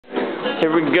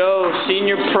Here we go,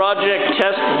 senior project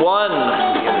test 1.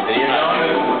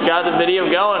 Got the video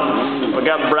going. We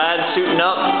got Brad suiting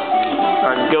up.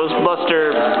 Our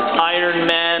Ghostbuster Iron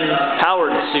Man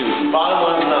Howard suit. Bottom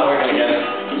one's not working again.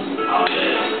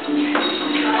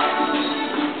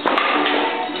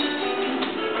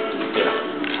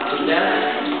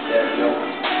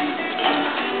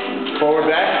 Forward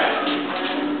back.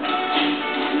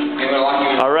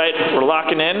 Alright, we're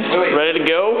locking in. Wait. Ready to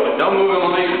go? Don't move it,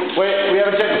 let me... Wait, we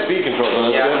haven't checked the speed control.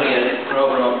 So Yeah, I'm gonna get it. Roll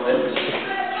a bit.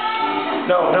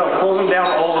 No, pull them down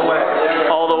all the way.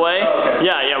 All the way? Okay.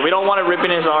 Yeah, we don't want it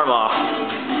ripping his arm off.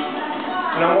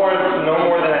 No more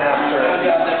than a half turn. I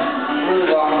got them really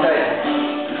locked tight.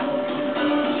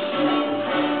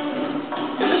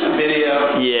 Is this a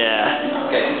video? Yeah.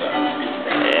 Okay.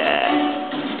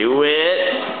 Yeah. Do it.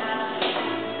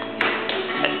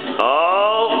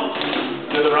 Oh!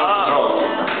 Do the wrong control.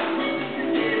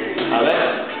 How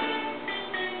that?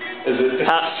 Is it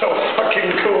so fucking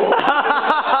cool?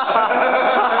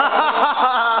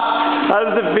 How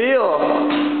does it feel?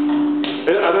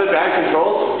 Are there back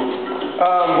controls?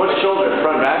 Which shoulder?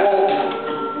 Front, back? Well,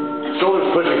 shoulder's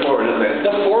pushing forward, isn't it?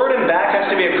 The forward and back has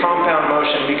to be a compound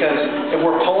motion because if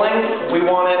we're pulling, we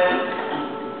want it,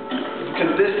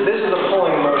 because this is a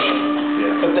pulling motion.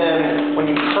 Yeah. But then when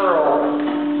you curl,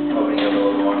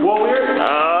 Well, we're...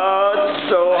 It's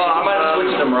so I might have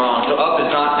switched them wrong. So up is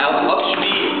not out. Up should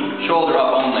be shoulder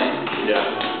up only.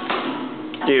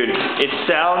 Yeah. Dude, it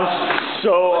sounds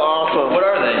so awesome. What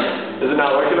are they? Is it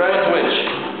not working right? Switch.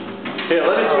 Here,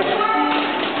 let me switch.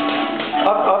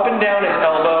 up and down is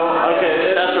elbow.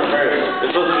 Okay, that's reversed.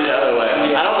 It's supposed to be the other way.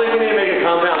 I don't think we need to make a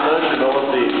compound motion, but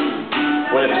we'll see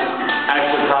when it's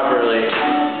actually properly. If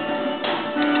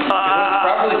it's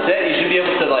properly set, you should be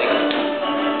able to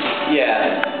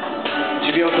yeah. You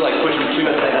should be able to push them two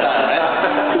at the same time,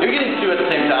 right? You're getting two at the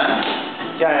same time.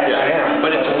 Yeah, I am.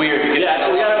 But it's weird. Yeah,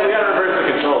 we gotta reverse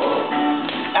the controls.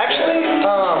 Actually,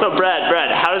 So Brad,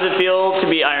 how does it feel to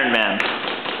be Iron Man?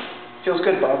 feels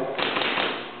good, Bob.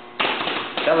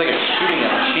 Sounds like you're shooting a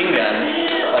machine gun,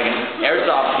 like an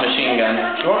airsoft machine gun.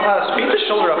 You want speed the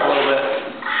shoulder up a little bit.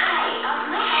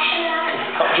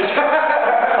 Just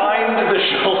find the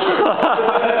shoulder.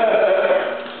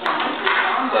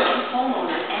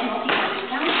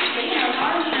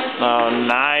 Oh,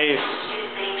 nice.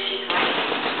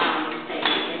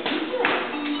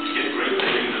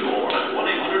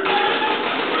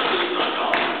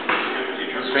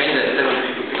 Strange that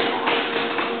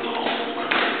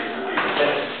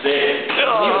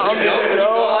So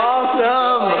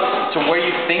awesome. to where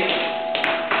you think,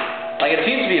 it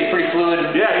seems to be a pretty fluid.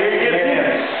 Yeah,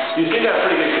 you seem to have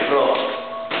pretty good control.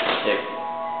 Yeah.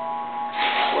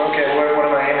 Okay, what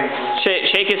am I aiming for?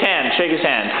 Shake his hand. Shake his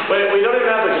hand. Wait, we don't even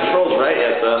have the controls right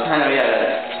yet, though. I know,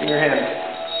 yeah. In your hand.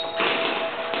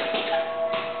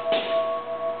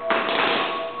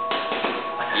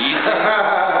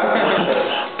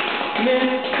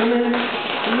 Come in.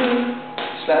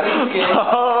 Slap it again.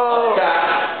 Oh.